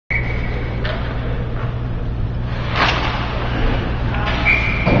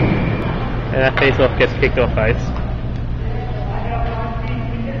And that face-off gets kicked off ice.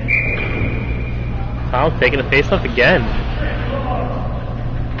 Tom taking the face-off again.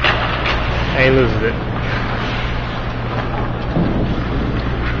 And he loses it.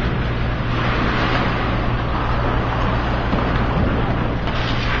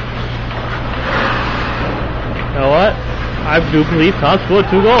 You know what? I do believe Tom scored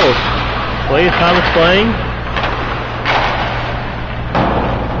 2 goals. The way Tom is playing,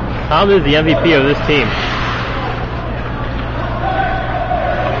 Tom is the MVP of this team.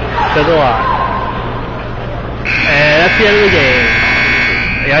 Says a lot. And that's the end of the game.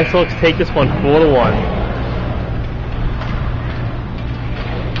 The Ice Hawks take this one 4-1.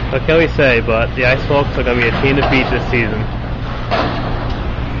 What can we say, but the Ice Hawks are going to be a team to beat this season.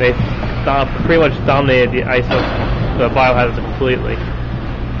 They pretty much dominated the Biohazards completely.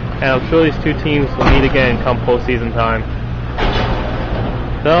 And I'm sure these two teams will meet again come postseason time.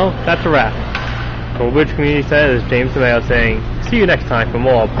 So, that's a wrap. From Woodbridge Community Center, this is James DeMayo saying, see you next time for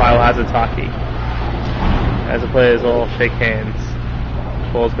more Biohazards hockey. As the players all shake hands,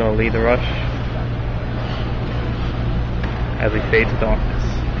 Paul's going to lead the rush as we fade to darkness.